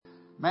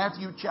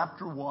Matthew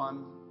chapter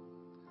 1.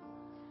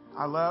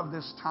 I love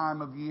this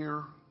time of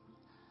year.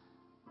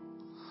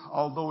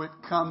 Although it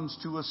comes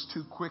to us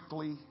too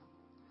quickly,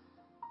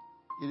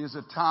 it is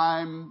a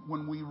time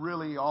when we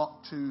really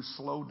ought to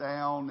slow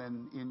down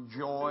and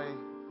enjoy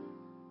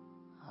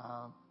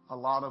a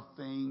lot of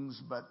things.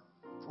 But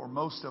for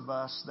most of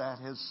us, that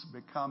has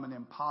become an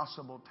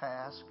impossible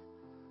task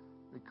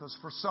because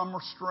for some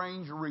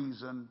strange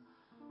reason,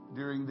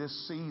 during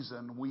this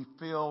season, we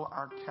fill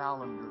our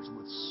calendars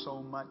with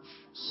so much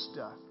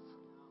stuff.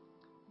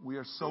 We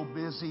are so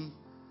busy.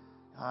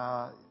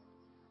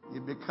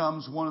 It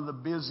becomes one of the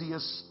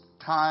busiest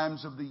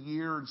times of the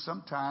year, and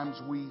sometimes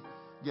we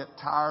get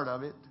tired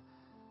of it,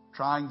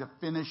 trying to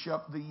finish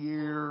up the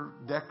year,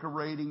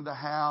 decorating the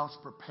house,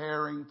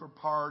 preparing for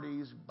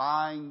parties,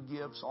 buying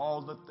gifts,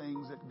 all the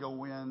things that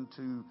go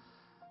into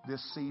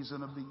this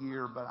season of the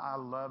year. But I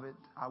love it.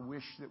 I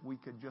wish that we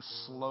could just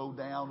slow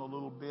down a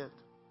little bit.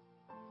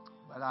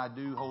 But I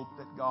do hope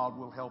that God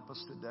will help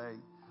us today.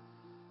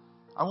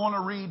 I want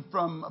to read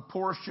from a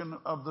portion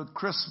of the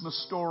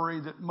Christmas story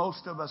that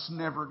most of us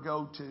never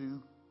go to.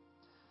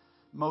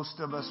 Most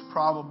of us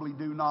probably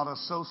do not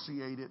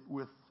associate it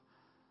with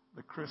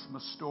the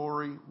Christmas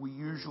story. We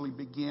usually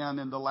begin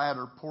in the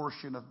latter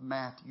portion of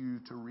Matthew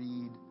to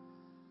read.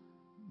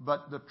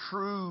 But the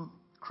true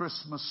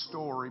Christmas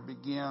story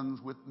begins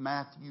with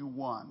Matthew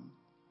 1.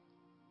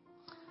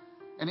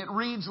 And it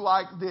reads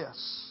like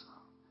this: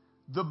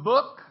 the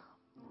book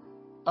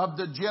of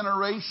the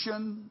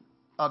generation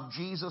of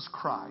Jesus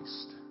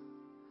Christ,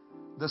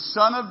 the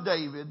son of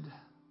David,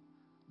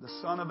 the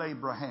son of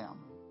Abraham.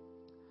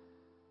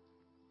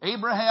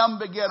 Abraham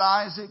beget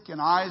Isaac, and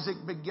Isaac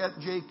beget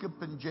Jacob,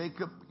 and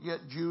Jacob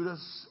beget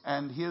Judas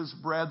and his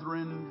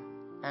brethren,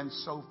 and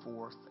so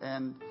forth.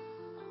 And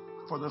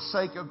for the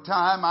sake of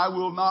time, I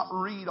will not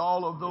read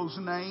all of those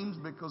names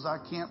because I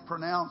can't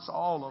pronounce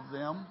all of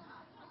them.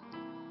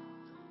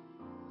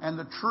 And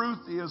the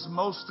truth is,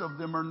 most of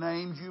them are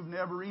names you've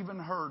never even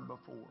heard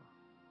before.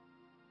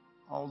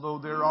 Although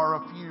there are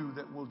a few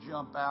that will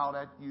jump out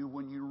at you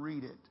when you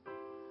read it.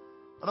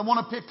 But I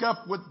want to pick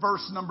up with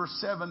verse number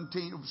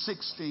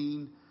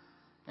 16.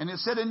 And it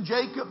said, and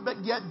Jacob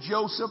beget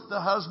Joseph, the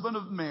husband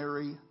of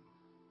Mary,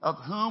 of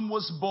whom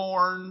was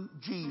born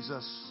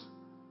Jesus,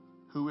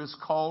 who is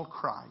called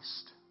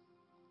Christ.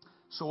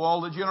 So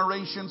all the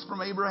generations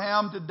from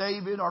Abraham to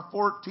David are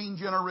 14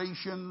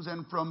 generations,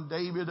 and from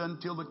David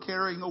until the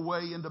carrying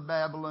away into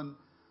Babylon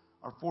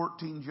are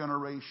 14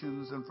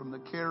 generations, and from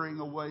the carrying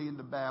away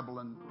into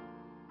Babylon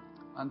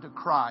unto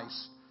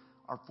Christ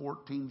are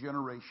 14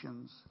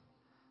 generations.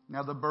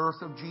 Now the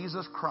birth of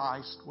Jesus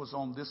Christ was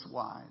on this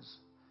wise.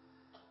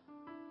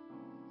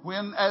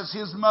 When, as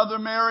his mother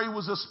Mary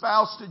was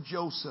espoused to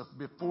Joseph,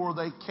 before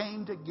they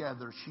came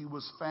together, she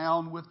was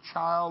found with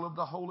child of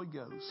the Holy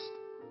Ghost.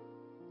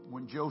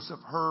 When Joseph,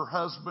 her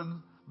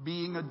husband,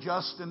 being a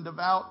just and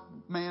devout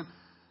man,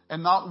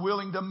 and not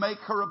willing to make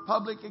her a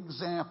public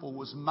example,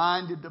 was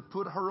minded to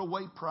put her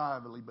away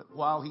privately. But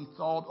while he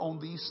thought on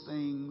these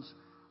things,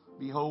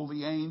 behold,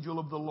 the angel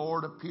of the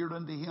Lord appeared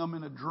unto him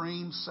in a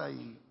dream,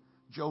 saying,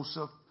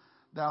 Joseph,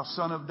 thou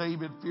son of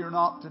David, fear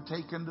not to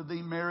take unto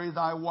thee Mary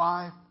thy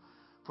wife,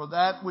 for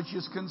that which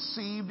is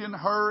conceived in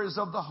her is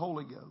of the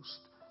Holy Ghost.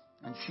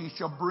 And she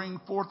shall bring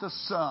forth a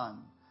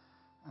son,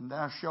 and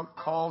thou shalt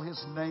call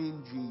his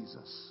name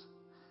Jesus,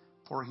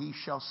 for he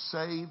shall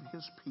save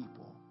his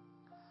people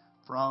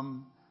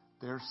from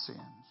their sins.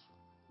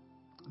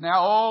 Now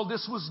all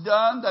this was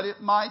done that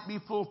it might be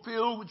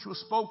fulfilled which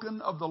was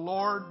spoken of the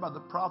Lord by the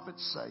prophet,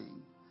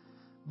 saying,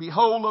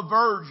 behold, a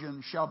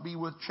virgin shall be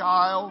with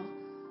child,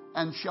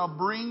 and shall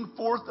bring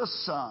forth a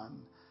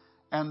son,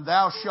 and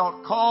thou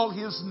shalt call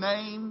his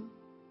name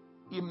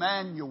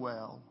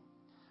Emmanuel,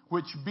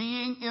 which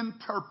being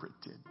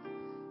interpreted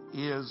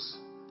is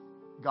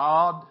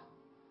God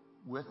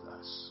with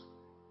us.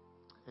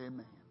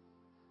 Amen.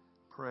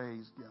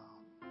 Praise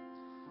God.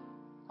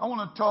 I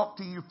want to talk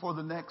to you for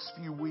the next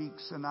few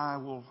weeks, and I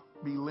will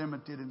be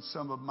limited in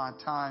some of my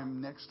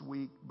time next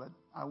week, but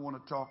I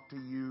want to talk to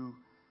you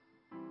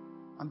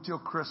until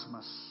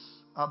Christmas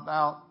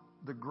about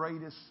the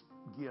greatest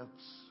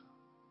gifts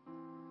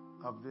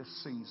of this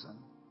season.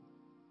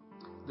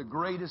 The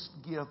greatest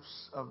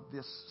gifts of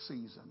this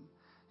season.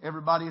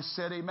 Everybody has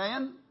said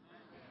amen?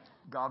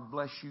 God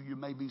bless you. You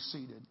may be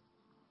seated.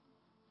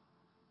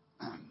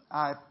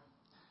 I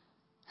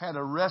had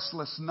a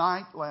restless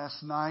night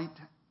last night.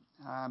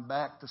 I'm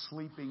back to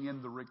sleeping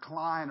in the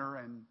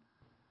recliner, and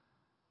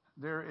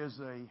there is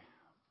a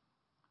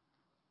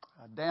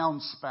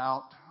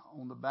downspout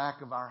on the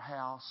back of our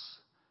house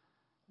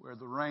where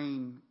the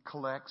rain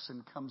collects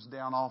and comes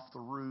down off the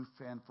roof.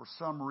 And for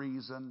some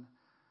reason,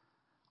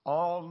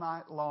 all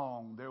night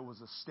long, there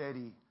was a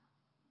steady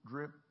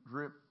drip,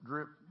 drip,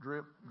 drip,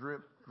 drip,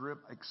 drip, drip,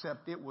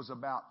 except it was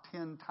about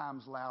 10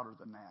 times louder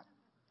than that.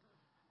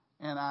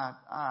 And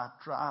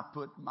I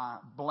put my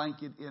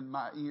blanket in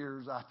my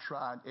ears. I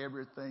tried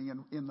everything.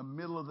 And in the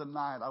middle of the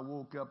night, I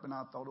woke up and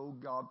I thought, oh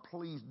God,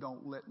 please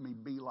don't let me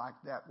be like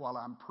that while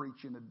I'm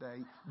preaching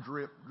today.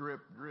 Drip,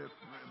 drip, drip,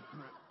 drip,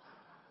 drip.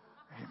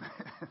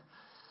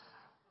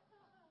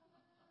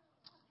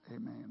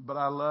 But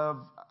I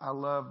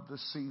love the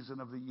season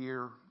of the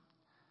year.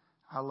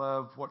 I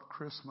love what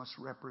Christmas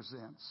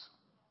represents.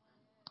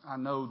 I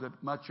know that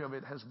much of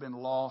it has been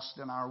lost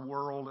in our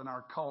world and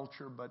our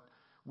culture, but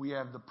we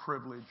have the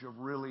privilege of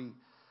really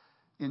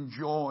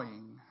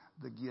enjoying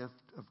the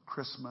gift of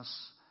Christmas.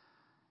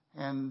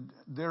 And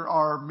there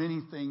are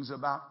many things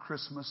about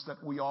Christmas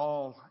that we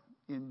all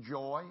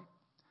enjoy.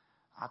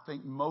 I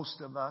think most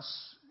of us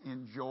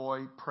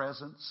enjoy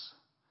presents.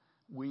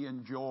 We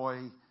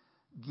enjoy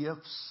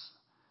gifts.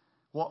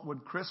 What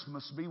would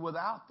Christmas be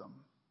without them?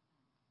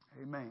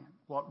 Amen.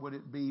 What would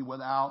it be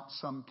without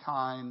some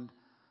kind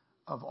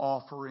of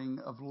offering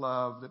of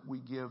love that we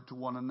give to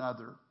one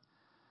another?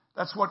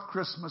 That's what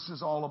Christmas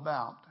is all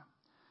about.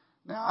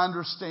 Now, I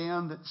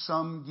understand that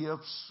some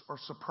gifts are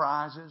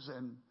surprises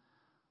and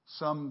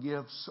some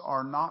gifts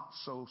are not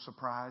so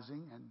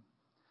surprising. And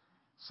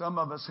some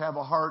of us have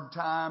a hard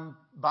time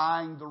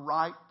buying the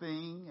right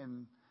thing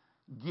and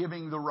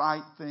giving the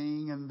right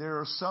thing. And there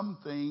are some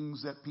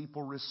things that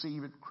people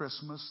receive at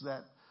Christmas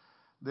that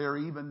they're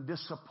even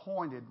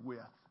disappointed with.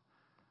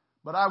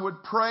 But I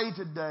would pray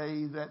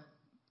today that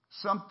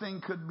something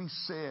could be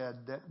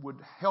said that would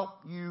help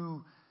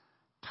you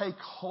take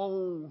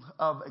hold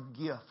of a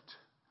gift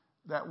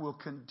that will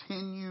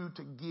continue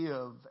to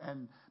give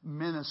and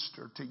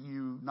minister to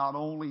you not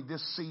only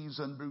this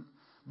season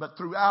but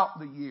throughout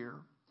the year.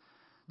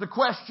 The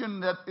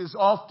question that is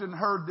often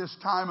heard this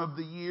time of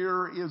the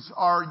year is,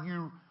 are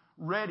you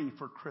ready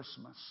for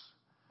Christmas?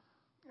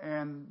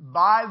 And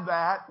by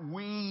that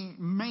we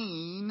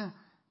mean,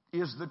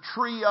 is the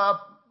tree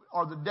up?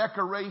 Are the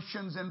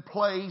decorations in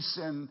place?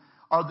 And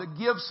are the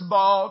gifts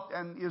bought?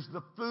 And is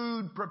the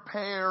food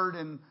prepared?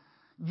 And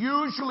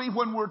usually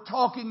when we're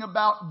talking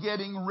about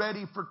getting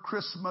ready for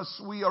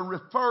Christmas, we are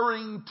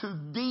referring to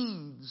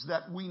deeds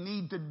that we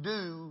need to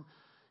do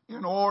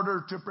in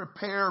order to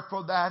prepare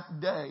for that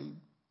day.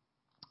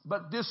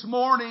 But this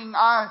morning,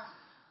 I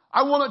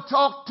want to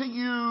talk to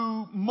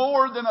you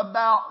more than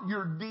about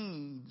your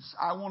deeds.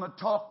 I want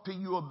to talk to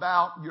you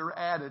about your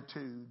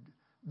attitude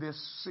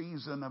this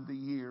season of the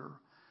year.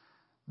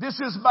 This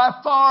is by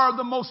far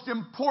the most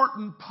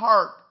important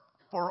part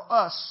for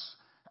us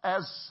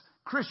as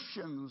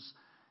Christians.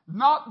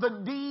 Not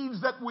the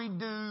deeds that we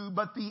do,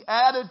 but the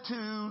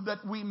attitude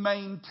that we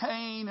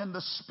maintain and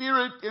the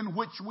spirit in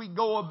which we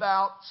go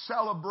about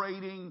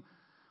celebrating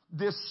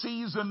this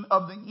season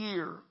of the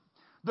year.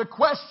 The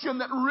question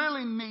that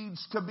really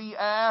needs to be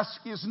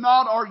asked is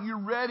not, are you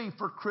ready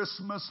for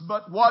Christmas,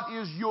 but what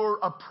is your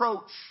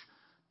approach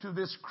to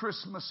this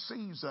Christmas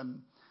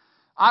season?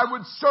 I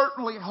would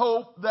certainly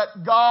hope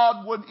that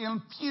God would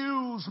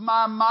infuse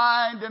my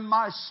mind and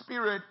my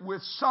spirit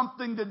with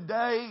something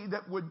today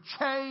that would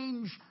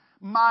change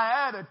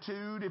my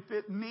attitude if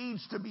it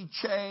needs to be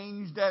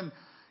changed, and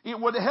it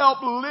would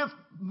help lift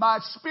my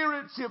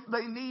spirits if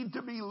they need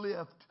to be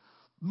lifted.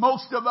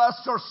 Most of us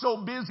are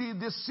so busy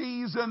this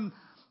season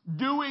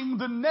doing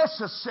the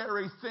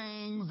necessary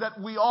things that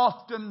we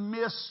often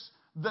miss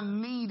the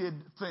needed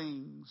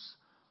things.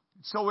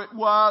 So it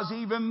was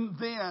even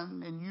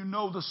then, and you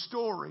know the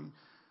story.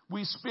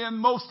 We spend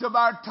most of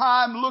our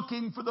time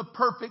looking for the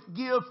perfect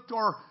gift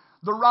or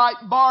the right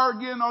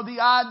bargain or the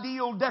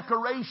ideal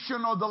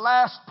decoration or the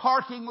last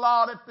parking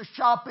lot at the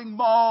shopping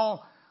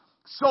mall.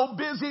 So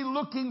busy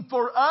looking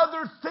for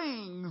other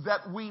things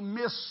that we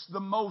miss the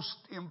most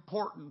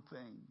important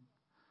thing.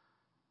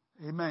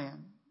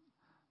 Amen.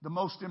 The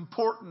most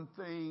important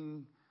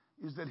thing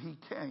is that He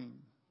came.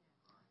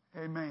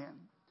 Amen.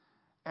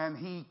 And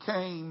He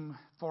came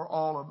for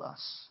all of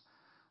us.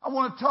 I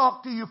want to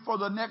talk to you for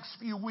the next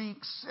few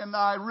weeks, and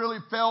I really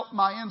felt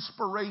my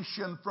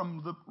inspiration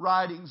from the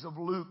writings of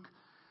Luke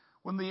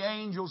when the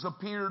angels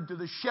appeared to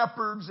the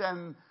shepherds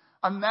and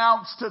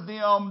announced to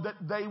them that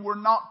they were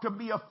not to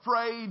be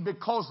afraid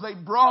because they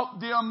brought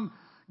them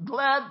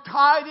glad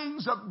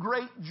tidings of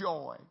great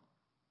joy.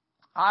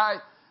 I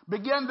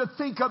began to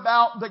think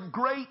about the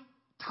great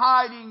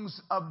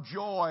tidings of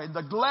joy,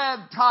 the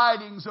glad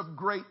tidings of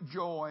great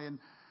joy, and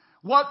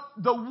what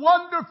the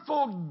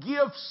wonderful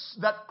gifts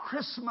that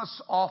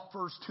Christmas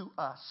offers to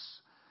us.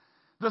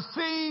 The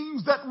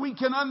things that we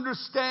can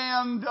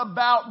understand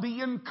about the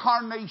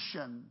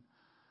incarnation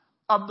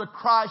of the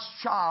Christ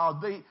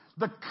child,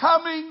 the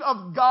coming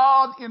of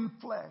God in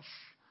flesh.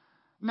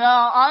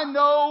 Now, I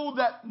know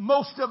that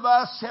most of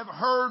us have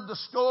heard the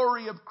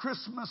story of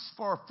Christmas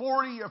for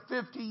 40 or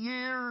 50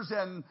 years,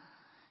 and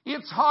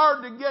it's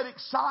hard to get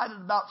excited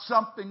about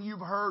something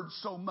you've heard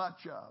so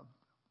much of.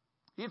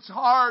 It's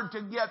hard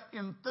to get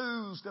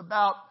enthused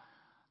about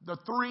the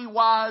three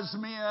wise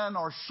men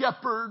or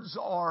shepherds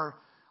or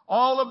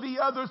all of the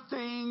other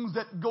things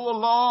that go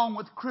along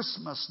with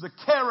Christmas, the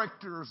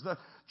characters, the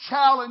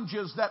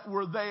challenges that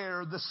were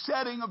there, the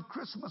setting of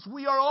Christmas.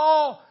 We are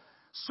all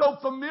so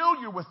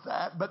familiar with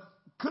that, but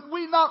could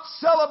we not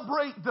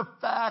celebrate the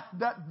fact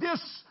that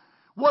this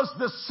was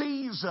the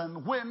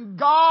season when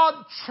God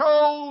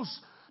chose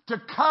to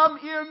come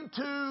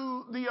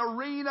into the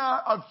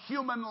arena of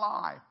human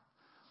life?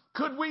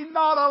 Could we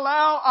not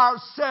allow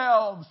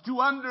ourselves to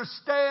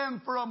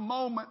understand for a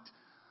moment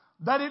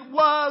that it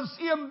was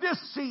in this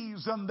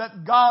season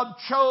that God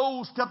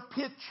chose to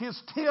pitch His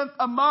tent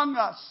among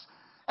us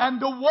and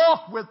to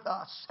walk with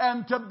us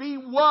and to be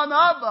one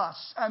of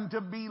us and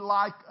to be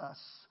like us.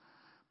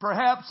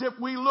 Perhaps if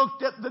we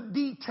looked at the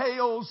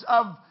details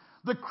of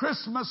the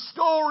Christmas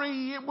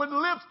story, it would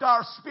lift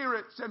our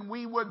spirits and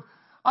we would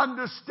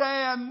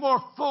understand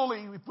more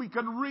fully if we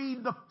could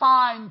read the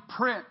fine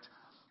print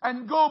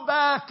and go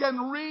back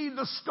and read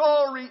the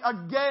story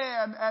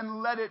again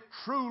and let it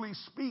truly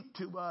speak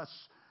to us.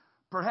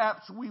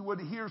 Perhaps we would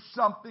hear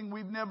something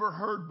we've never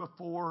heard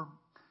before.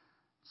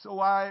 So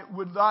I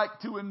would like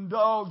to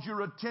indulge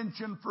your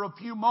attention for a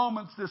few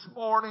moments this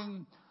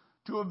morning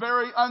to a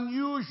very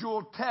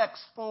unusual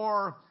text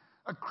for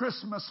a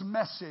Christmas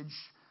message.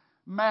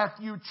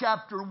 Matthew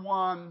chapter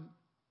 1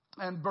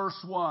 and verse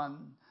 1.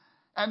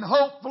 And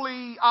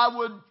hopefully I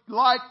would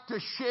like to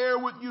share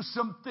with you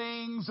some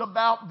things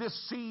about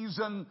this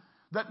season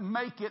that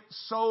make it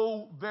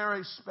so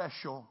very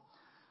special.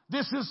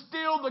 This is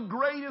still the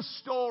greatest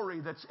story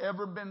that's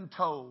ever been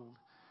told.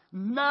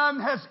 None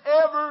has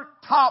ever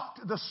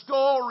topped the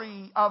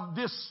story of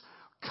this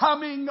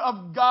coming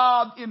of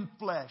God in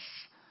flesh.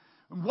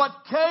 What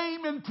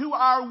came into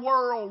our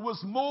world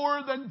was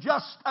more than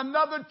just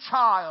another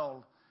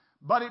child,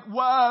 but it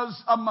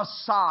was a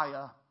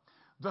Messiah,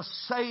 the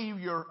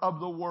Savior of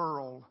the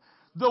world,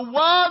 the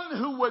one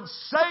who would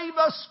save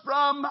us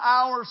from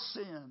our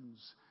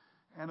sins.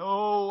 And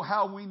oh,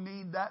 how we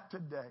need that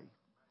today.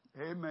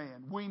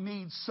 Amen. We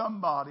need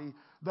somebody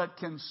that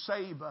can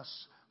save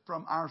us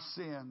from our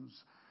sins.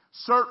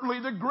 Certainly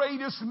the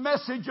greatest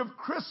message of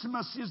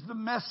Christmas is the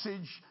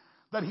message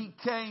that He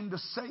came to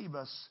save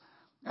us.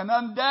 And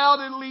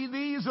undoubtedly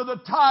these are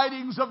the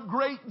tidings of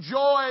great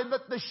joy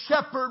that the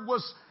shepherd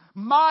was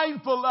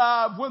mindful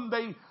of when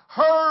they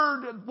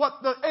heard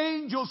what the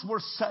angels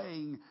were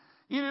saying.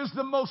 It is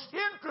the most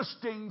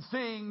interesting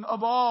thing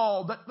of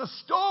all that the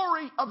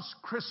story of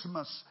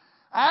Christmas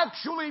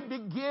actually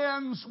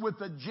begins with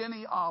a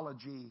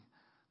genealogy.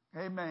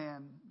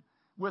 Amen.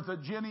 With a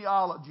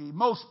genealogy.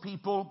 Most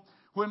people,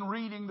 when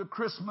reading the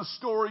Christmas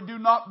story, do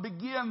not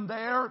begin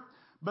there,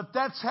 but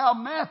that's how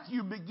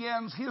Matthew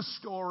begins his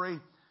story.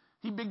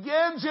 He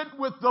begins it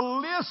with the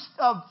list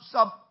of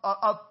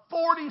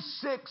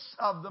 46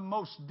 of the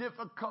most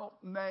difficult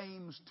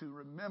names to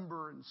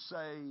remember and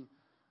say.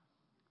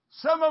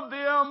 Some of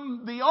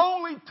them, the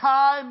only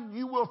time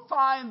you will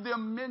find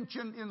them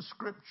mentioned in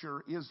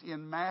Scripture is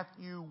in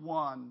Matthew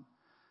 1,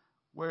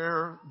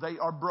 where they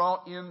are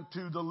brought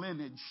into the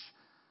lineage.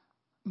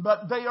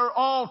 But they are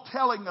all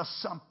telling us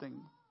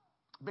something,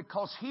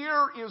 because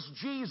here is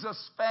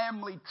Jesus'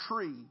 family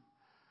tree.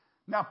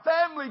 Now,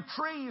 family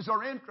trees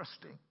are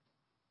interesting.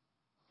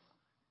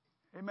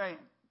 Amen.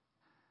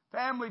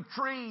 Family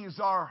trees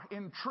are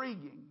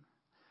intriguing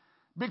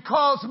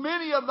because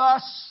many of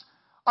us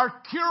are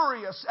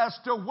curious as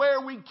to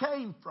where we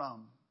came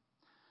from.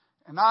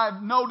 And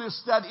I've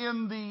noticed that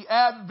in the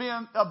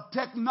advent of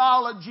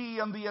technology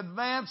and the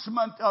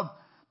advancement of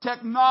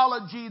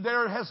technology,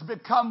 there has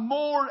become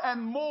more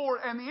and more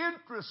an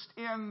interest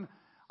in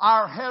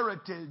our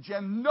heritage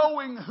and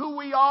knowing who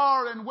we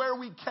are and where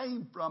we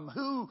came from,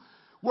 who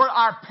were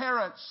our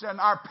parents and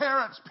our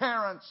parents'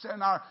 parents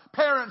and our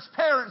parents'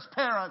 parents'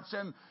 parents,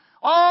 and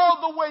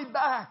all the way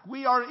back.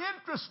 We are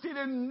interested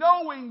in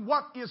knowing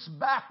what is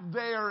back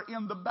there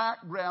in the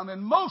background.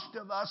 And most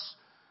of us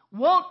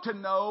want to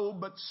know,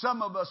 but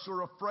some of us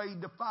are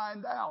afraid to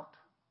find out.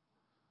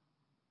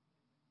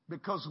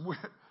 Because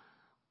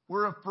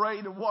we're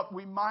afraid of what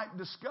we might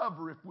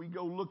discover if we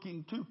go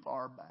looking too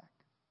far back.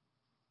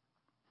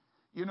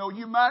 You know,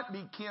 you might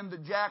be kin to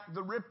Jack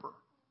the Ripper.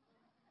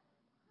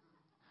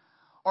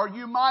 Or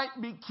you might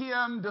be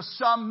kin to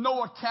some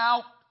no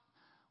account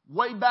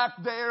way back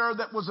there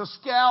that was a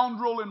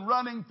scoundrel and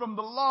running from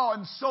the law.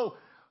 And so,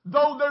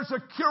 though there's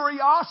a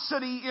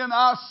curiosity in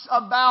us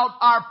about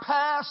our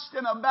past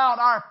and about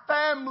our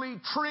family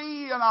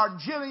tree and our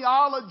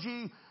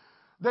genealogy,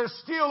 there's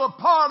still a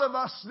part of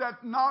us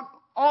that not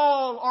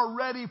all are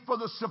ready for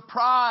the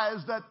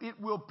surprise that it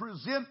will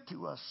present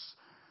to us.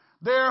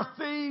 There are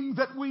things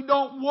that we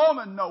don't want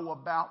to know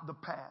about the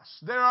past.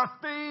 There are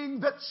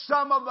things that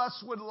some of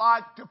us would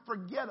like to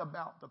forget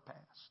about the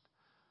past.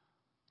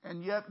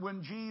 And yet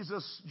when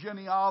Jesus'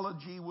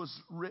 genealogy was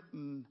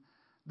written,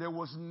 there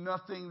was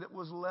nothing that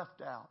was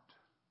left out.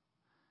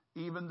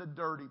 Even the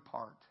dirty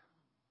part.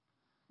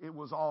 It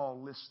was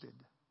all listed.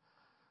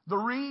 The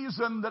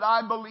reason that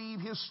I believe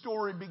his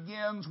story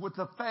begins with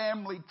a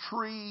family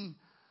tree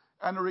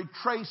and a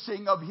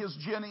retracing of his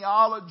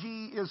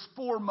genealogy is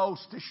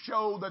foremost to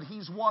show that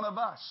he's one of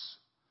us.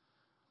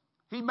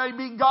 He may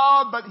be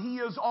God, but he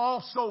is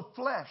also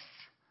flesh.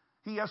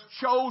 He has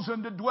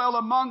chosen to dwell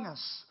among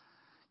us.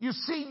 You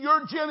see,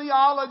 your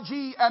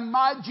genealogy and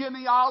my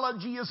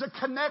genealogy is a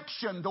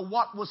connection to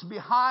what was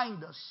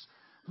behind us,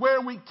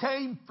 where we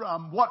came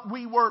from, what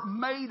we were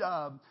made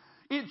of.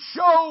 It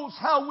shows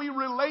how we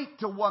relate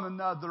to one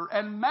another.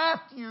 And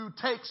Matthew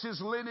takes his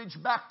lineage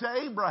back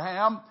to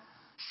Abraham,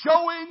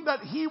 showing that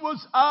he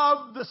was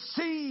of the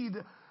seed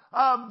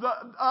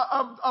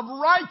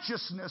of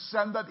righteousness,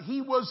 and that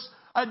he was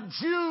a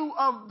Jew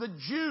of the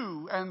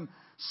Jew. And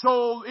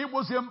so it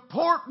was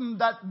important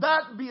that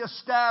that be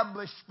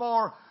established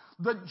for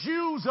the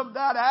Jews of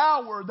that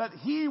hour, that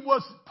he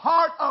was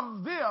part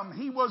of them.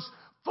 He was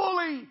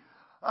fully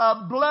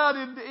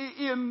blooded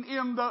in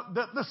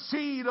the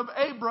seed of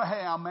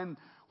Abraham. And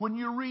when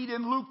you read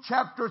in Luke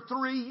chapter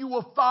 3, you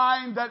will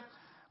find that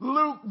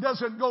Luke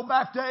doesn't go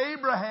back to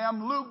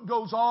Abraham. Luke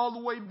goes all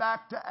the way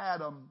back to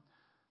Adam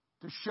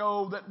to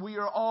show that we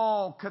are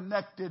all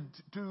connected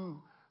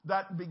to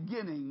that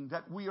beginning,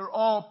 that we are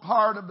all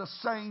part of the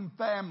same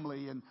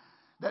family, and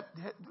that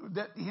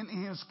in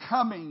his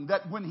coming,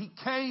 that when he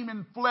came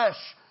in flesh,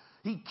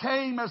 he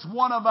came as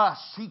one of us.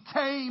 He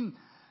came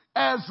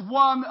as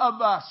one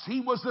of us.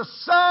 He was the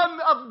Son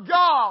of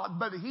God,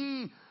 but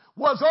he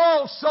was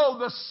also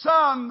the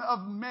Son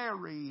of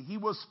Mary. He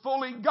was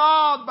fully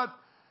God, but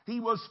he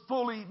was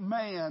fully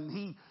man.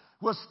 He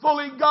was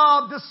fully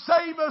God to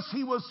save us.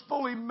 He was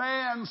fully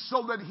man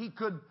so that he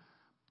could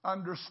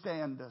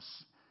understand us.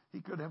 He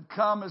could have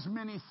come as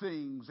many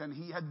things, and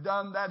he had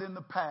done that in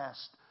the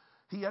past.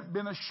 He had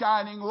been a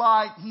shining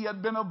light. He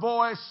had been a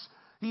voice.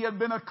 He had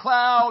been a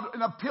cloud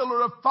and a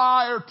pillar of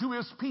fire to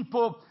his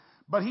people.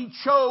 But he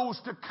chose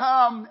to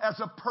come as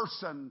a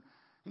person.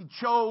 He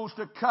chose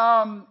to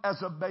come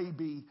as a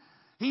baby.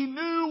 He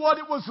knew what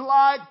it was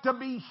like to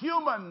be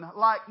human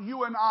like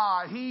you and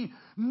I. He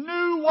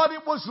knew what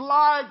it was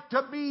like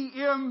to be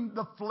in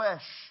the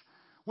flesh.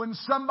 When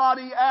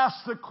somebody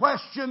asks the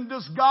question,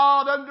 does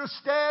God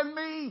understand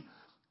me?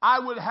 I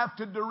would have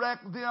to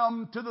direct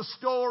them to the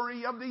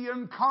story of the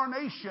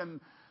incarnation,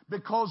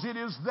 because it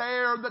is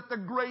there that the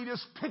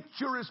greatest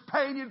picture is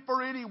painted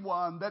for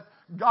anyone, that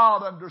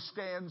God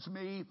understands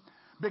me,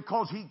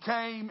 because he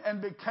came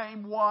and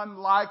became one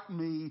like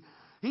me.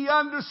 He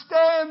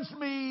understands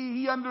me.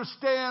 He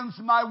understands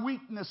my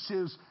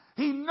weaknesses.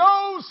 He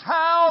knows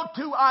how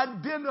to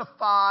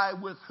identify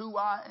with who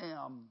I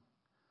am.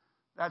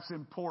 That's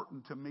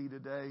important to me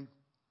today.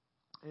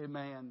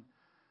 Amen.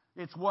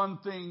 It's one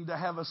thing to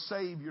have a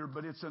Savior,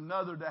 but it's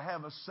another to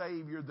have a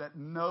Savior that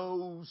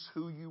knows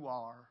who you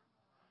are.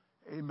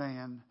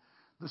 Amen.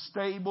 The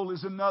stable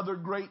is another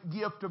great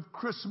gift of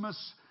Christmas.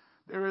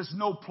 There is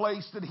no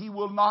place that he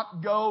will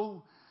not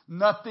go.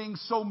 Nothing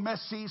so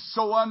messy,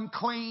 so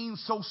unclean,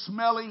 so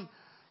smelly.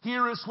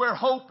 Here is where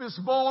hope is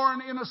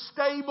born, in a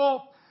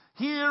stable.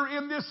 Here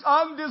in this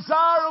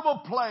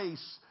undesirable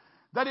place.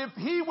 That if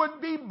he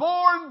would be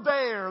born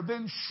there,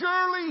 then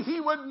surely he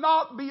would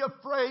not be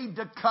afraid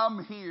to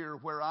come here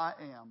where I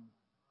am.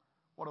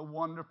 What a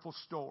wonderful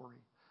story.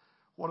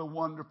 What a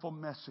wonderful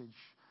message.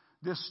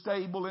 This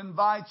stable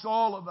invites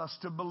all of us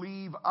to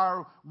believe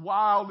our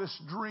wildest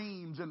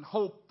dreams and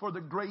hope for the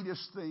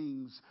greatest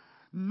things.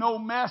 No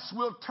mess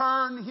will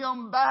turn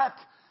him back,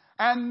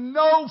 and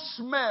no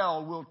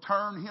smell will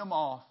turn him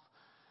off.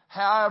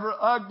 However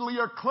ugly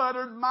or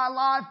cluttered my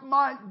life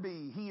might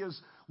be, he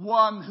is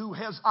one who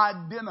has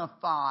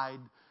identified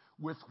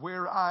with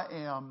where I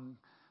am.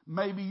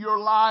 Maybe your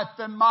life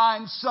and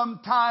mine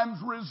sometimes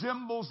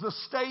resembles the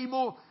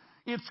stable.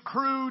 It's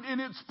crude in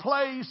its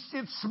place.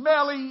 It's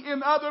smelly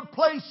in other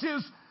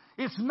places.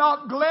 It's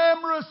not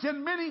glamorous,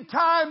 and many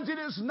times it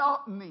is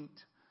not neat.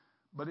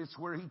 But it's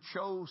where he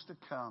chose to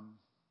come.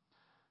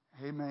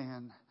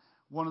 Amen.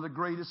 One of the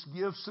greatest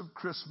gifts of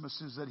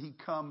Christmas is that he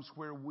comes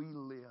where we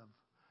live.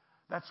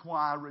 That's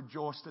why I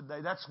rejoice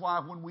today. That's why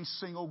when we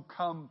sing, "Oh,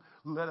 come,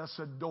 let us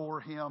adore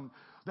him,"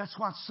 that's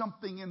why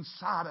something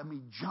inside of me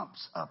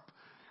jumps up.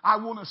 I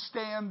want to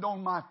stand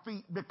on my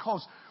feet,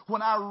 because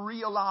when I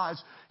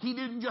realize he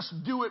didn't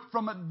just do it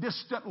from a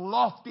distant,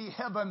 lofty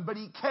heaven, but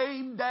he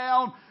came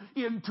down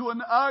into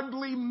an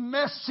ugly,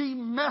 messy,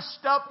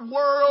 messed up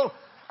world,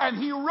 and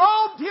he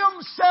robed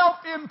himself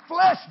in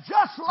flesh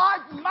just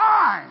like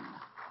mine.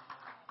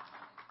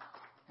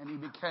 And he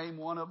became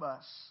one of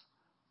us.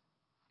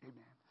 Amen.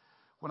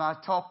 When I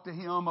talk to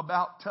him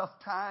about tough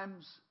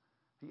times,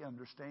 he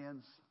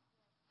understands.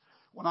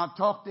 When I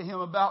talk to him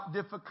about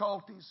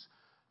difficulties,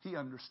 he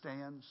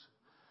understands.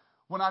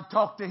 When I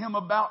talk to him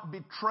about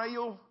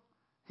betrayal,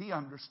 he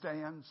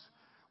understands.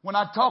 When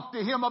I talk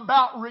to him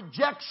about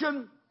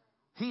rejection,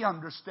 he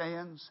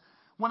understands.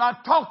 When I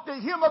talk to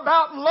him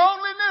about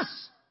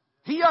loneliness,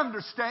 he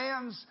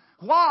understands.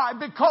 Why?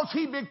 Because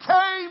he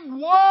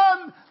became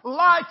one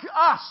like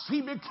us.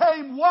 He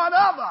became one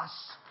of us,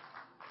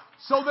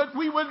 so that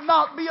we would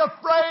not be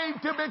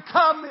afraid to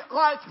become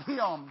like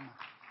him.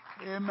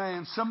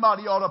 Amen.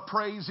 Somebody ought to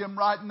praise him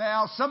right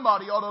now.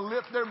 Somebody ought to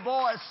lift their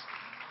voice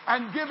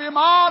and give him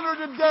honor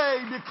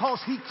today,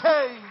 because he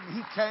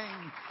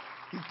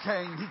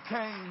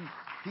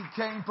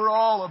came for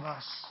all of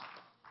us.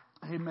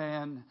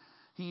 Amen.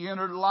 He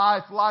entered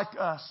life like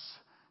us,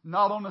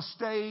 not on a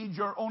stage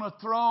or on a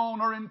throne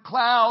or in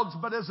clouds,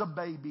 but as a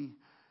baby.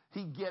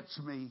 He gets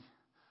me.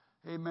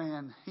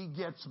 Amen. He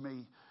gets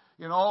me.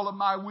 In all of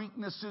my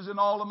weaknesses and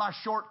all of my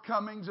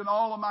shortcomings and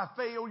all of my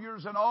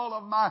failures and all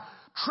of my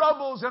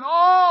troubles and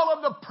all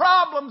of the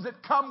problems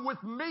that come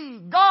with me,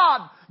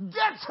 God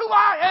gets who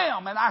I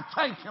am, and I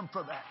thank him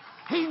for that.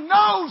 He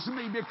knows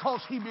me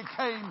because He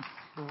became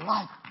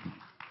like me.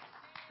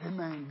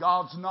 Amen.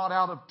 God's not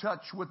out of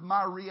touch with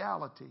my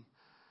reality.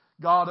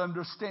 God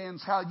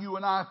understands how you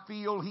and I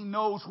feel. He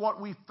knows what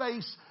we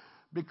face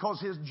because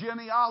His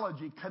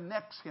genealogy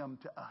connects Him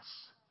to us.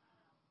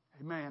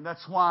 Amen.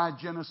 That's why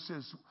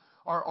Genesis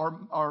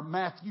or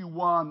Matthew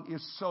 1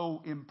 is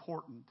so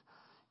important.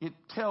 It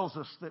tells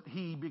us that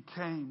He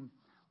became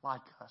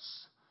like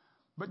us.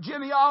 But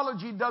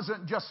genealogy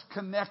doesn't just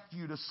connect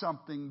you to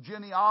something.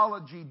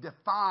 Genealogy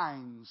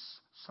defines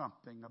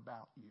something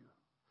about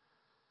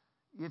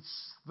you.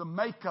 It's the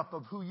makeup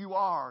of who you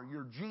are,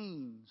 your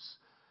genes,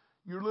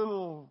 your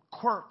little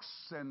quirks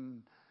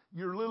and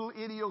your little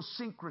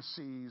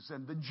idiosyncrasies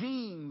and the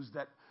genes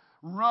that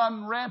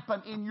run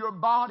rampant in your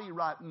body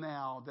right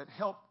now that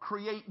help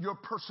create your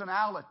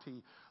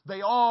personality.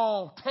 They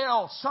all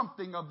tell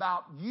something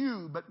about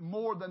you, but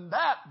more than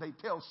that, they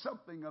tell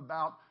something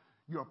about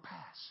your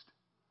past.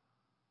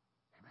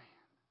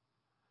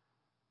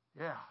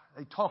 Amen. Yeah,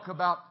 they talk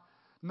about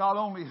not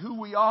only who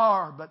we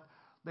are, but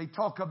they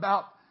talk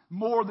about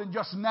more than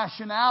just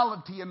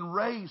nationality and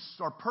race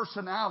or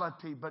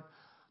personality, but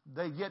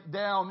they get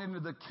down into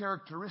the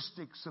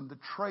characteristics and the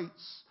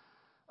traits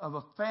of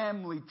a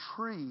family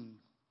tree.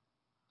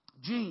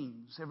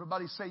 Genes.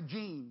 Everybody say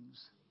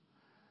genes.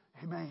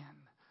 Amen.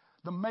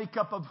 The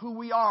makeup of who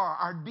we are,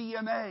 our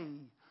DNA,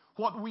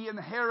 what we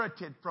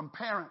inherited from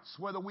parents,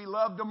 whether we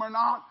loved them or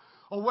not,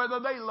 or whether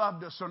they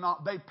loved us or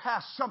not. They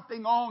passed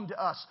something on to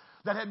us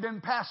that had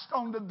been passed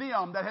on to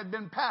them, that had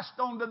been passed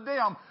on to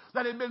them,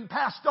 that had been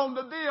passed on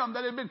to them,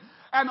 that had been,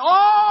 and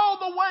all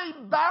the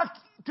way back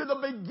to the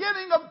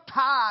beginning of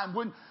time.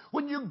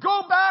 When you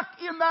go back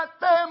in that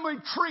family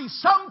tree,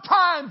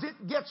 sometimes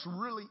it gets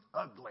really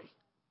ugly.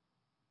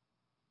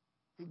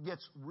 It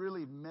gets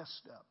really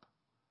messed up.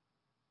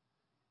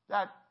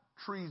 That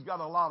tree's got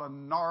a lot of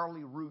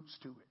gnarly roots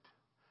to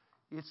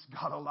it. It's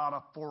got a lot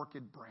of forked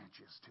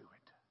branches to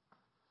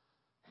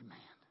it. Amen.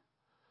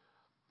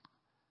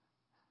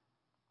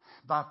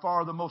 By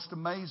far the most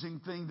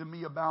amazing thing to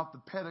me about the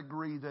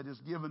pedigree that is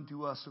given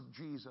to us of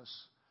Jesus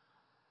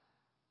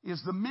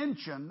is the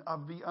mention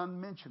of the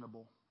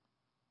unmentionable.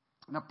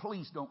 Now,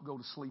 please don't go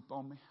to sleep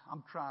on me.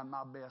 I'm trying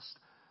my best.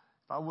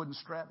 If I wasn't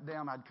strapped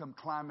down, I'd come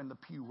climbing the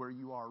pew where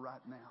you are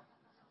right now.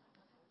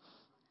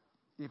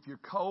 If you're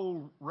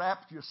cold,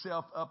 wrap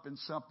yourself up in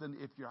something.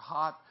 If you're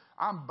hot,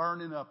 I'm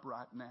burning up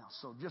right now.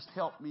 So just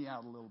help me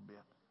out a little bit.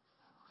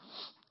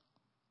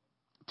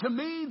 To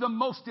me, the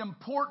most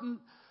important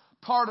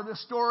part of the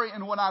story,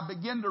 and when I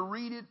began to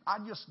read it, I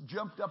just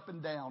jumped up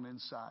and down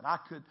inside.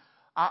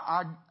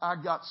 I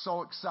got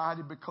so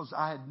excited because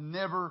I had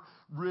never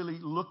really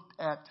looked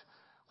at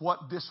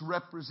what this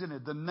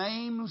represented. The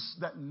names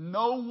that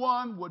no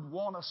one would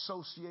want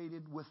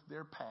associated with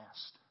their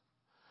past.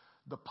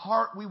 The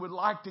part we would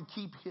like to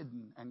keep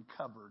hidden and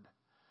covered.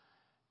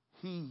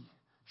 He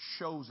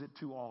shows it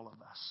to all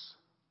of us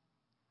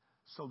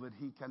so that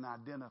He can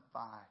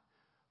identify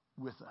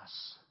with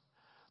us.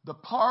 The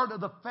part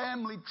of the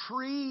family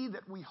tree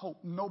that we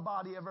hope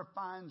nobody ever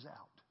finds out.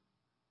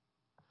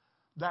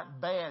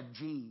 That bad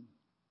gene.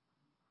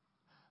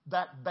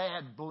 That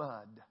bad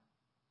blood.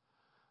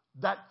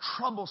 That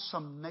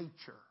troublesome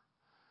nature.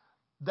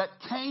 That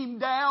came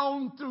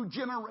down through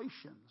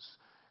generations.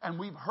 And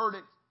we've heard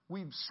it.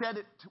 We've said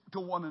it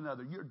to one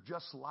another. You're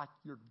just like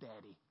your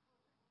daddy.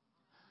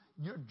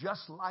 You're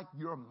just like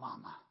your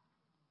mama.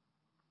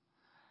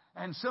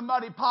 And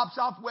somebody pops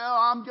off, well,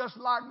 I'm just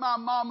like my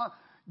mama.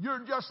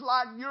 You're just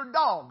like your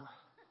dog.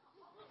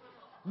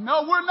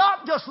 No, we're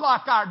not just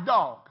like our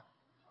dog.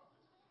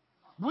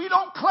 We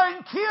don't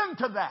claim kin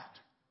to that.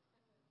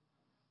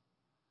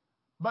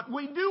 But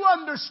we do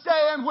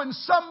understand when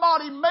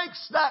somebody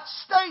makes that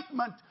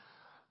statement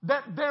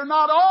that they're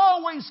not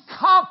always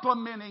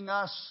complimenting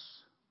us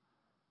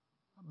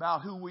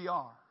about who we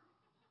are.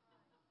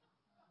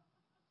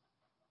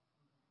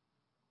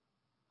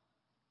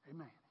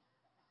 Amen.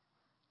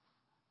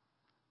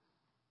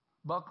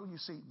 Buckle your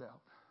seatbelt.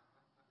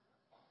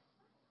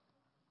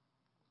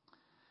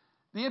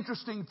 The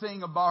interesting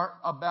thing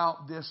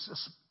about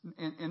this,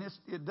 and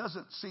it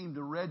doesn't seem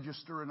to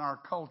register in our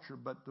culture,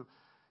 but the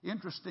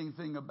interesting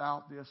thing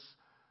about this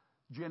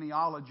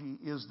genealogy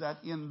is that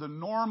in the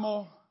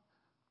normal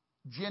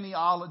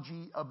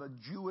genealogy of a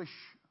Jewish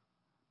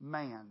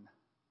man,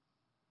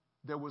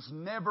 there was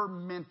never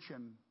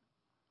mention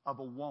of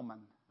a woman.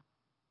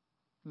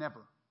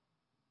 Never.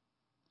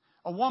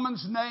 A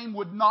woman's name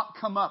would not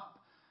come up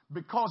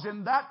because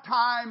in that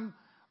time,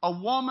 a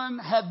woman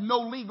had no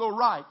legal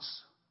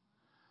rights.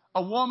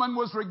 A woman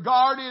was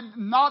regarded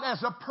not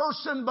as a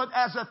person, but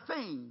as a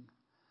thing.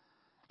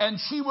 And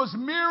she was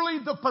merely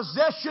the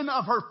possession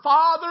of her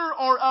father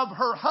or of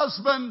her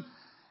husband,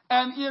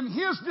 and in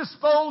his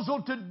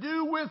disposal to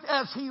do with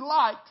as he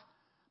liked.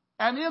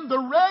 And in the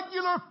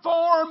regular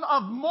form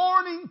of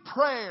morning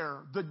prayer,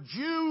 the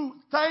Jew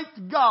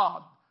thanked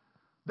God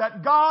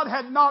that God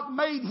had not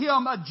made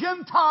him a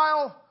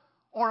Gentile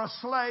or a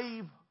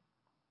slave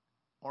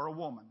or a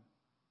woman.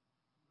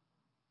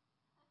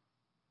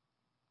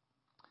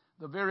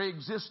 The very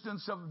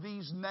existence of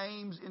these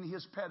names in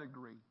his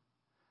pedigree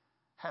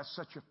has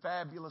such a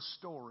fabulous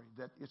story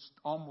that it's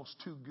almost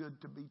too good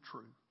to be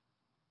true.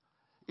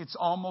 It's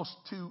almost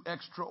too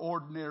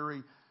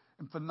extraordinary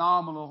and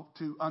phenomenal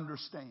to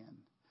understand.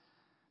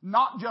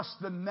 Not just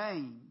the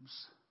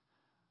names,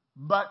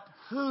 but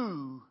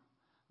who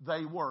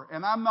they were.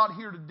 And I'm not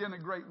here to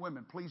denigrate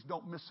women. Please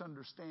don't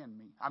misunderstand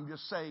me. I'm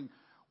just saying,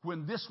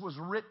 when this was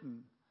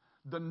written,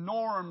 the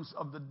norms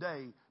of the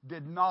day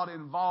did not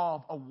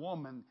involve a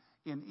woman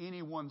in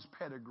anyone's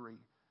pedigree.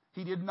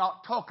 He did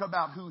not talk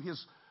about who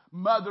his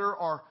mother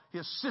or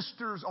his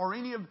sisters or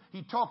any of...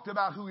 He talked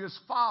about who his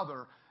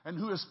father and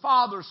who his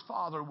father's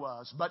father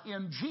was. But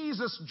in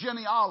Jesus'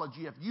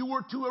 genealogy, if you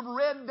were to have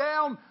read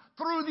down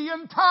through the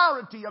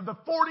entirety of the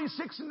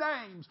 46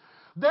 names,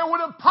 there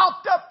would have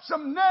popped up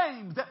some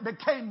names that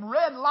became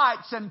red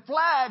lights and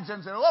flags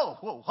and said,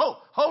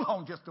 hold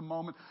on just a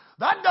moment.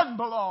 That doesn't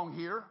belong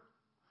here.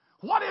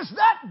 What is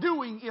that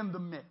doing in the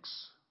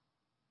mix?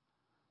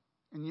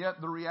 And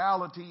yet the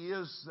reality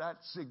is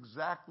that's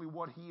exactly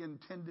what he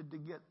intended to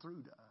get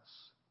through to us.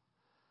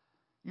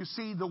 You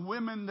see, the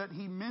women that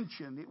he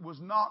mentioned, it was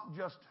not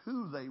just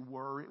who they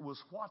were, it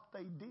was what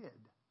they did.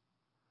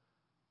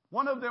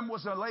 One of them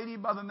was a lady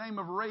by the name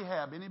of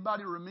Rahab.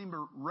 Anybody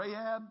remember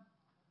Rahab?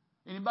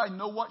 Anybody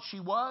know what she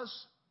was?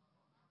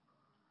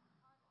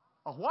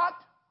 A what?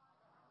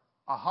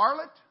 A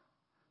harlot?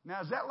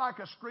 Now, is that like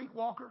a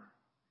streetwalker?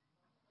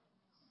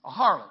 A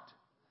harlot.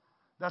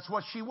 That's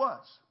what she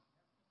was.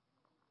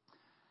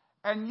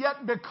 And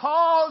yet,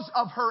 because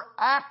of her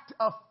act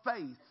of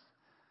faith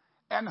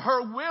and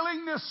her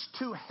willingness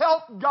to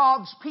help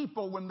God's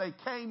people when they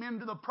came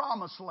into the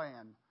promised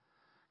land,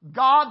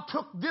 God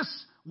took this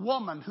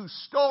woman whose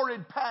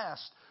storied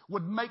past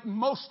would make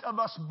most of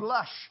us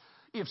blush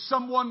if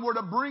someone were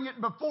to bring it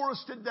before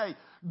us today.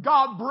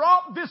 God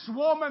brought this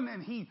woman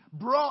and He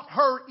brought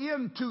her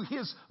into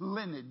His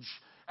lineage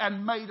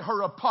and made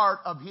her a part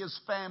of His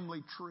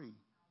family tree.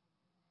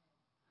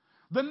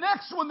 The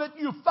next one that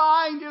you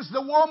find is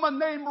the woman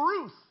named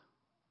Ruth.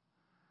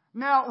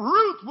 Now,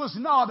 Ruth was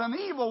not an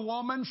evil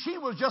woman. She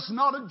was just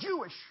not a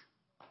Jewish.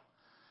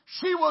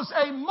 She was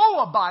a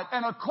Moabite.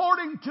 And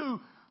according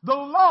to the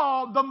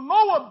law, the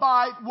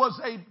Moabite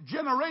was a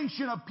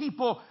generation of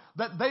people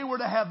that they were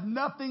to have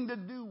nothing to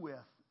do with.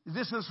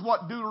 This is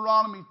what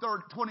Deuteronomy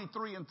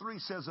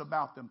 23:3 says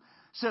about them.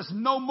 It says,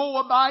 no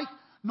Moabite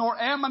nor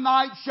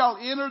Ammonite shall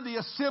enter the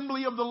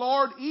assembly of the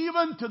Lord,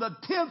 even to the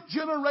 10th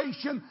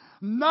generation.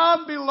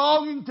 None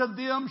belonging to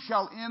them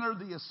shall enter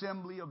the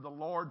assembly of the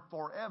Lord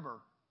forever.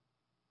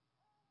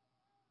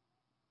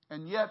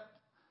 And yet,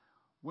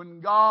 when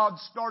God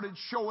started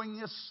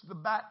showing us the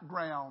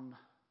background,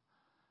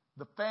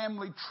 the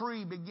family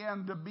tree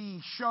began to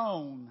be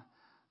shown.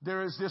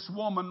 There is this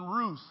woman,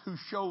 Ruth, who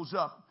shows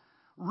up.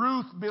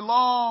 Ruth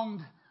belonged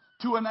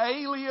to an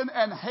alien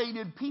and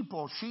hated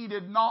people. She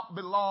did not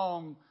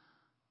belong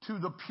to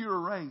the pure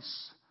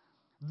race.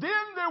 Then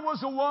there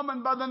was a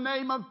woman by the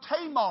name of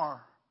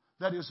Tamar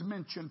that is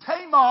mentioned.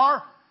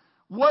 Tamar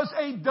was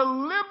a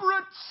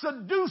deliberate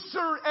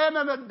seducer and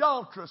an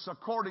adulteress,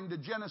 according to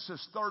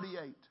Genesis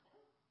 38.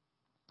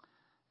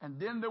 And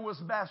then there was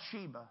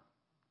Bathsheba.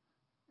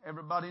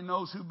 Everybody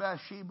knows who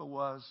Bathsheba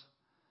was.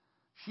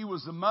 She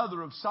was the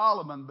mother of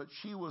Solomon, but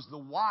she was the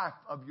wife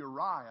of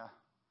Uriah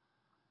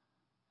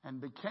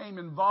and became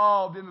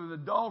involved in an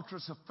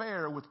adulterous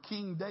affair with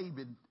King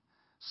David,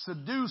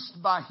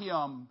 seduced by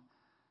him,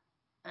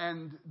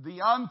 and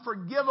the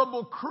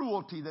unforgivable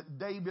cruelty that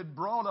David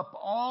brought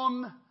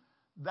upon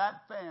that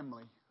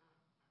family.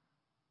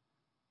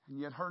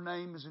 And yet her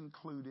name is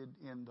included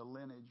in the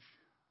lineage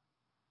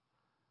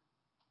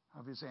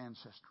of his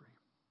ancestry.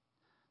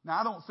 Now,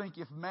 I don't think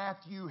if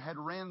Matthew had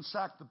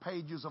ransacked the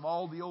pages of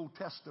all the Old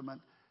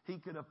Testament, he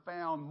could have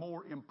found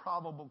more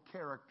improbable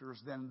characters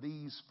than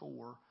these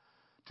four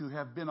to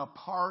have been a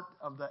part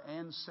of the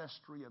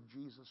ancestry of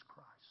Jesus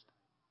Christ.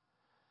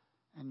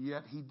 And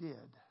yet he did.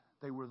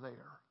 They were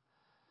there.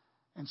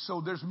 And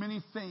so there's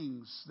many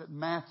things that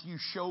Matthew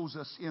shows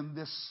us in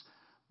this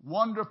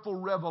wonderful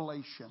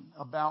revelation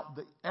about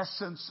the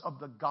essence of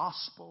the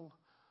gospel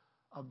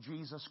of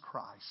Jesus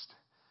Christ,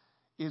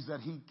 is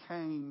that He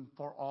came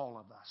for all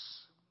of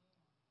us.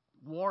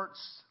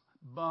 Warts,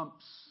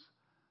 bumps,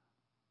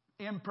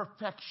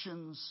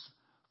 imperfections,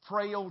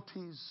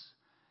 frailties.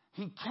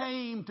 He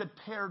came to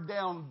tear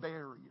down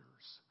barriers.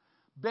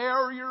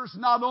 Barriers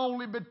not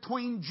only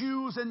between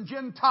Jews and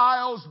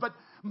Gentiles, but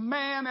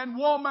man and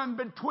woman,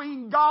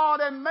 between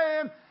God and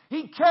man.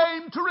 He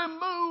came to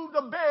remove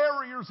the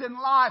barriers in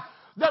life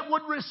that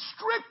would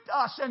restrict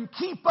us and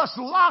keep us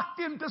locked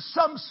into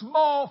some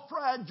small,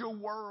 fragile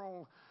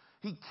world.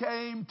 He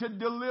came to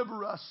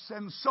deliver us,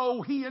 and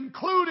so He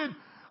included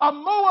a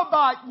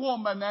Moabite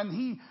woman, and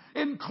He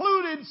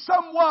included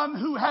someone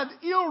who had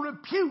ill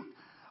repute,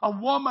 a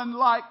woman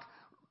like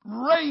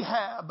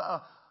Rahab,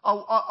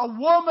 a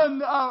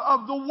woman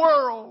of the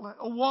world,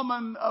 a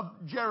woman of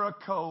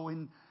Jericho.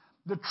 And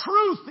the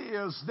truth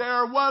is,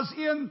 there was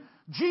in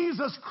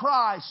Jesus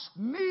Christ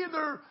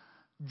neither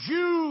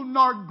Jew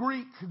nor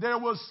Greek. There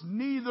was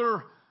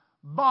neither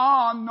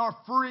bond nor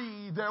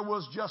free. There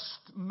was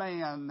just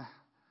man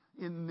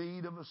in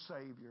need of a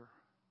Savior.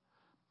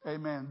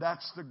 Amen.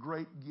 That's the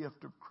great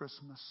gift of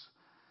Christmas.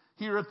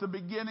 Here at the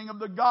beginning of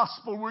the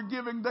gospel, we're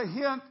giving the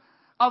hint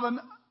of an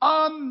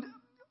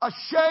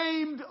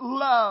unashamed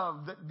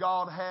love that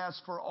God has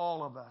for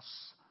all of us.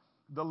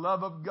 The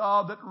love of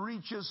God that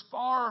reaches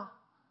far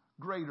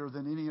greater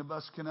than any of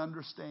us can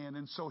understand.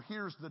 And so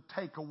here's the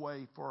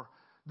takeaway for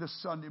this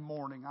Sunday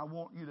morning. I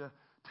want you to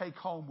take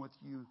home with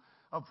you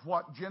of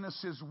what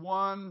Genesis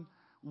 1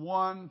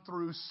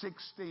 through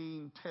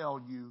 16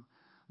 tell you.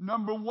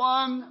 Number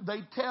one, they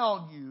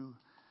tell you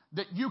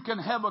that you can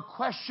have a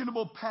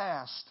questionable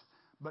past,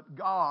 but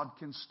God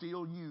can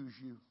still use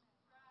you.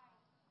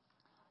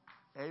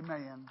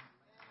 Amen.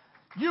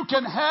 You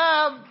can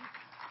have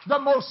the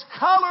most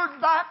colored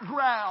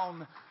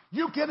background.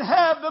 You can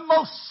have the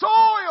most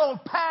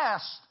soiled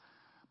past,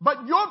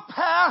 but your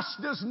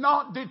past does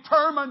not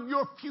determine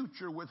your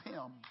future with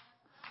Him.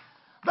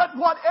 That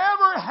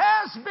whatever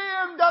has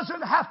been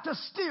doesn't have to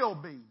still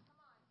be.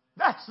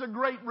 That's the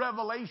great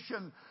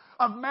revelation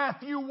of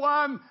Matthew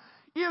 1,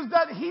 is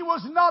that He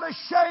was not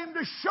ashamed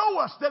to show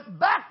us that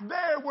back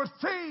there were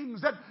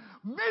things that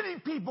many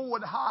people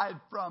would hide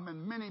from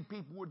and many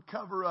people would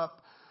cover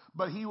up.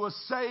 But He was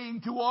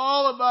saying to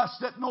all of us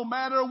that no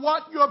matter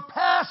what your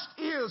past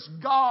is,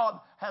 God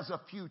has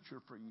a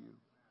future for you.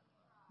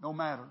 No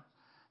matter.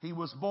 He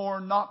was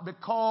born not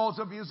because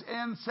of His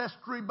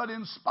ancestry, but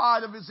in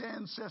spite of His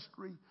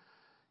ancestry.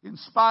 In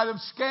spite of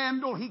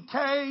scandal, He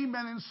came,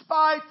 and in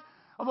spite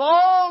of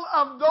all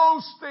of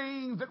those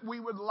things that we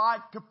would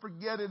like to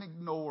forget and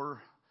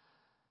ignore,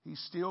 He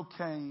still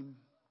came.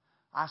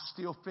 I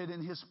still fit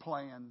in His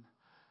plan.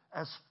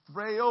 As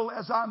frail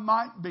as I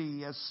might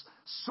be, as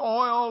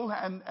soiled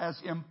and as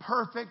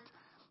imperfect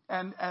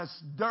and as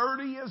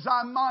dirty as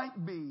I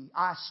might be,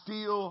 I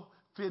still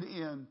fit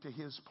into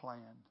His plan.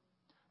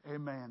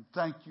 Amen.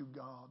 Thank you,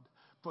 God,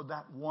 for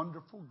that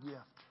wonderful gift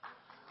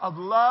of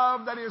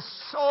love that is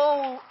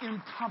so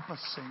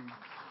encompassing,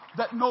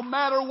 that no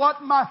matter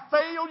what my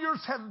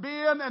failures have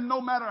been and no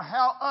matter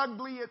how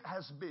ugly it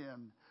has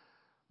been,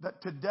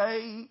 that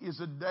today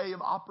is a day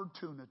of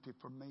opportunity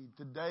for me.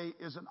 Today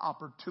is an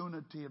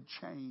opportunity of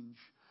change.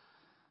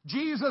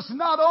 Jesus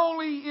not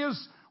only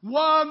is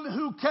one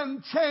who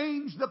can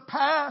change the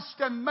past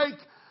and make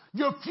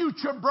your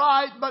future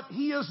bright, but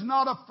He is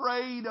not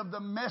afraid of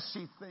the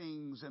messy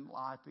things in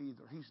life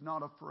either. He's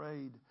not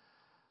afraid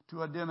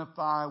to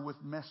identify with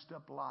messed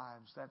up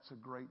lives. That's a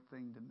great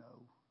thing to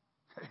know.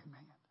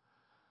 Amen.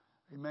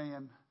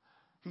 Amen.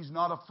 He's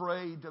not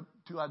afraid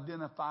to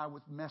identify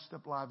with messed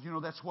up lives. You know,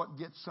 that's what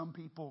gets some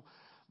people.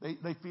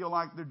 They feel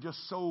like they're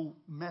just so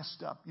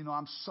messed up. You know,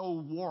 I'm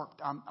so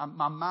warped.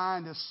 My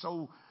mind is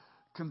so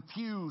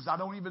confused. I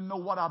don't even know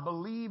what I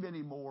believe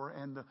anymore.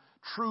 And the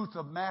truth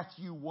of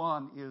Matthew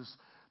 1 is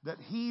that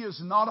He is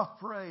not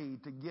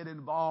afraid to get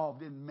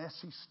involved in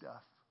messy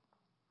stuff.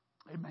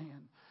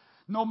 Amen.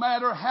 No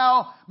matter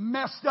how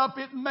messed up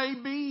it may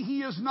be,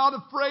 He is not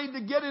afraid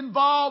to get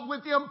involved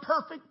with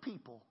imperfect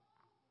people.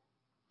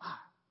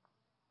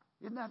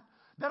 Isn't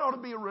that ought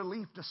to be a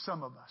relief to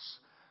some of us.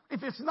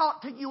 If it's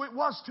not to you, it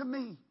was to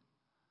me.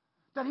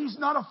 That He's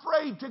not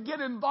afraid to get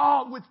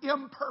involved with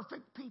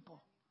imperfect people.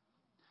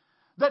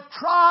 That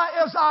try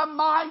as I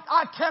might,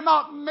 I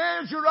cannot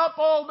measure up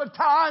all the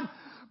time.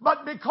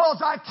 But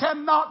because I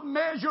cannot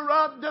measure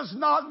up does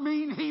not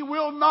mean He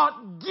will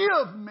not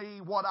give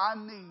me what I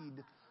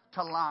need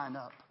to line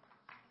up.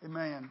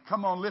 Amen.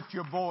 Come on, lift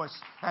your voice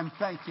and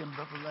thank Him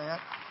for that.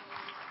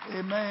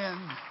 Amen.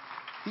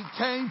 He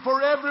came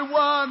for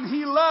everyone.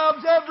 He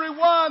loves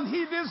everyone.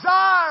 He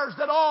desires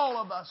that all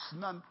of us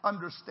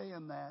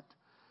understand that.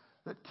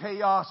 That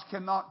chaos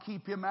cannot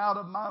keep Him out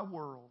of my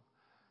world,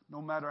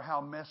 no matter how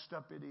messed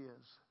up it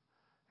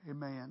is.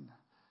 Amen.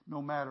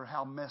 No matter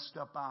how messed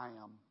up I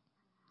am.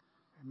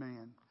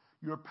 Amen.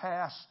 Your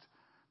past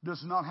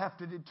does not have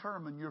to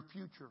determine your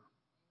future.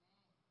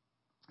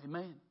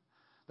 Amen.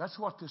 That's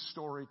what this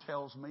story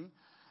tells me,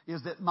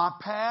 is that my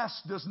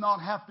past does not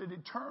have to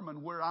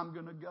determine where I'm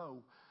going to go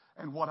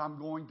and what I'm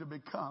going to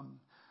become.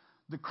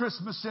 The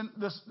Christmas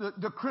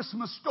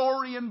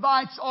story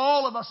invites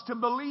all of us to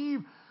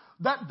believe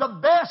that the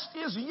best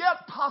is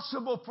yet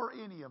possible for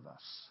any of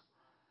us.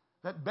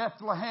 That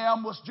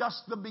Bethlehem was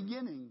just the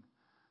beginning.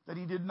 That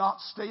He did not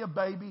stay a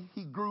baby.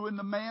 He grew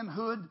into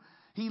manhood.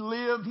 He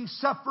lived, He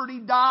suffered, He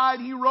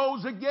died, He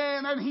rose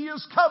again, and He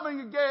is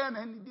coming again.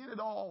 And He did it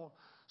all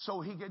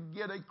so He could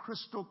get a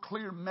crystal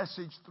clear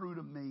message through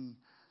to me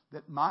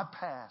that my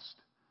past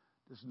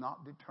does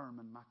not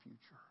determine my future.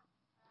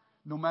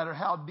 No matter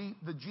how deep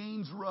the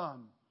genes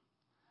run,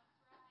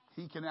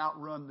 He can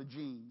outrun the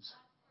genes.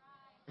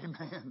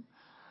 Amen.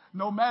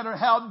 No matter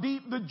how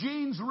deep the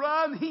genes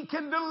run, He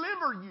can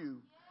deliver you.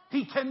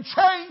 He can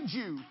change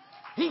you.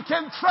 He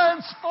can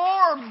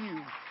transform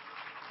you.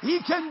 He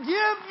can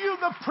give you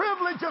the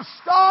privilege of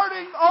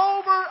starting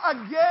over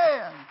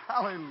again.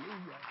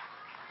 Hallelujah.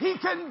 He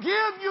can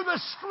give you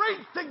the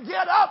strength to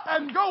get up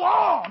and go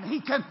on. He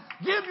can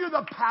give you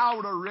the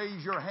power to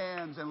raise your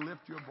hands and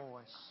lift your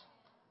voice.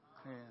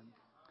 And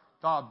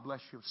God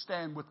bless you.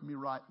 Stand with me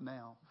right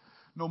now.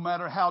 No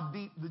matter how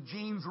deep the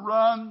genes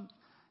run,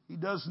 He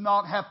does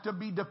not have to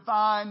be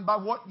defined by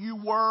what you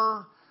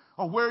were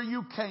or where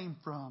you came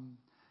from.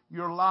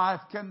 Your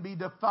life can be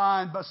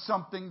defined by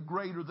something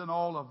greater than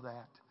all of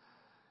that.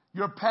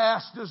 Your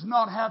past does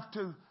not have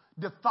to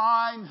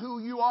define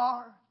who you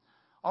are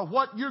or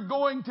what you're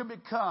going to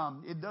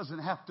become. It doesn't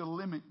have to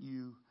limit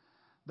you.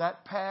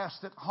 That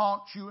past that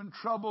haunts you and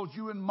troubles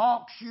you and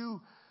mocks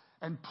you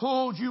and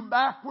pulls you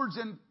backwards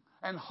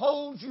and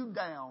holds you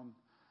down.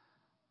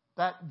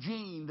 That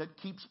gene that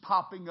keeps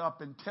popping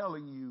up and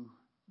telling you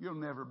you'll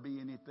never be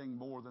anything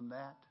more than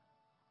that.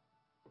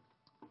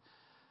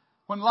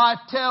 When life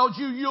tells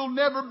you you'll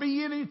never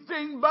be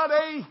anything but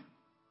a...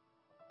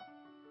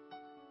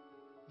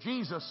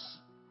 Jesus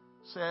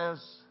says,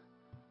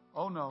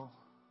 oh no,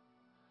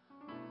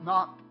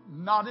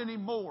 not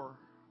anymore.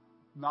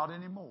 Not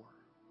anymore.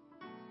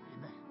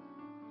 Amen.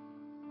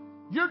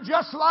 You're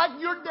just like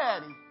your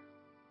daddy.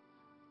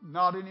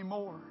 Not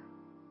anymore.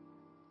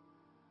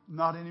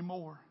 Not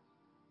anymore.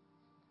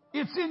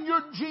 It's in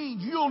your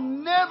genes. You'll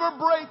never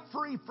break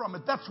free from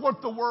it. That's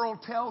what the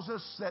world tells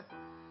us, that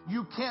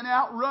you can't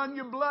outrun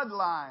your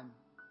bloodline.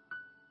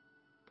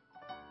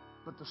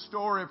 But the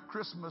story of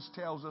Christmas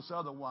tells us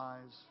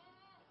otherwise.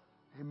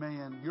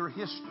 Amen. Your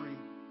history,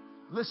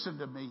 listen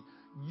to me,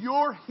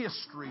 your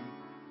history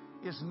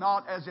is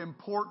not as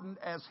important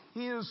as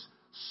His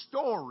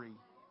story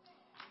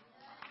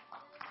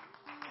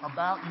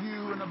about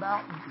you and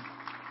about me.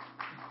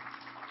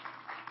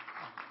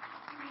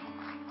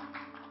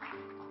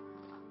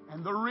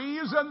 And the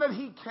reason that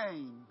He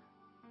came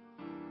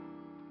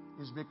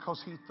is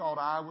because He thought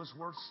I was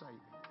worth saving.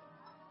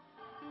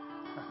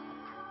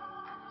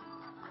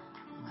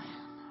 Man.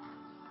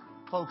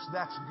 Folks,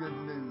 that's good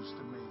news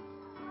to me.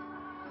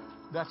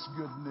 That's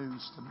good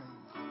news to me.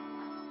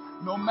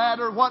 No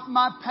matter what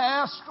my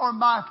past or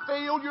my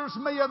failures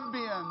may have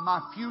been,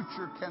 my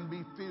future can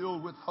be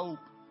filled with hope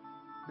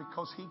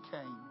because He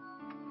came.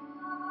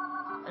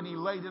 And He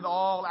laid it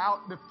all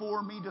out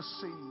before me to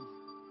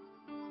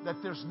see that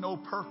there's no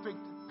perfect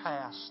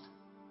past,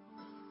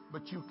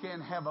 but you can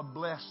have a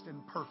blessed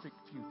and perfect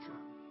future.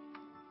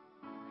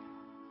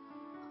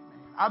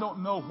 I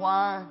don't know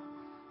why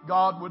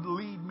God would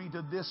lead me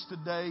to this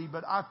today,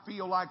 but I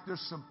feel like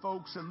there's some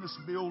folks in this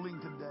building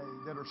today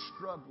that are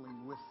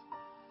struggling with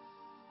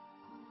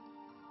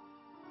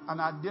an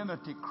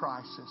identity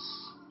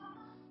crisis.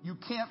 You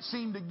can't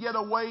seem to get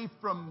away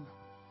from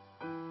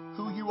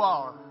who you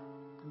are.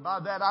 And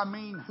by that I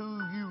mean who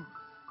you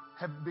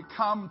have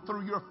become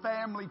through your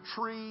family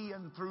tree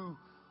and through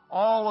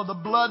all of the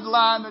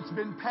bloodline that's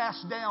been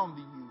passed down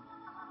to you.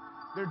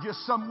 There are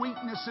just some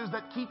weaknesses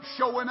that keep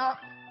showing up,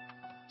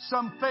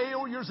 some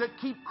failures that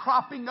keep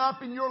cropping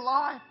up in your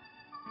life.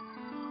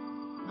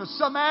 There's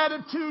some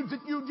attitudes that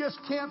you just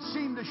can't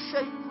seem to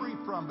shake free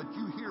from, but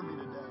you hear me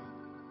today.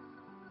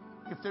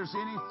 If there's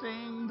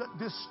anything that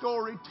this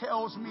story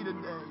tells me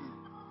today,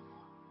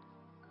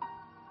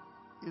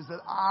 is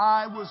that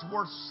I was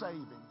worth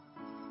saving.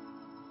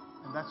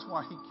 And that's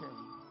why He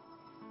came.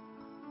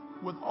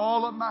 With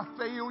all of my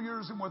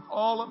failures and with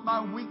all of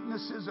my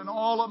weaknesses and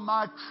all of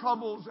my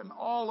troubles and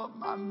all of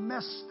my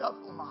messed up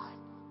life,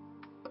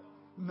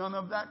 none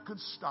of that could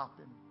stop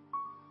Him.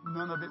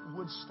 None of it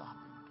would stop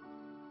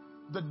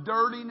Him. The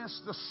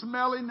dirtiness, the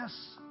smelliness,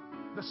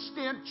 the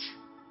stench.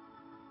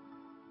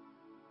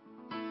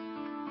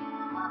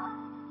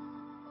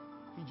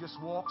 He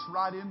just walks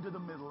right into the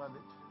middle of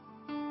it.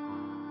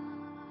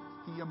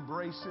 He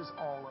embraces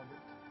all of it.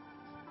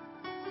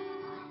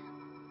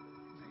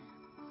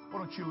 Why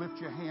don't you lift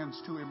your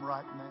hands to Him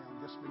right now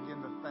and just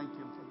begin to thank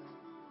Him for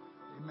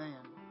that.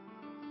 Amen.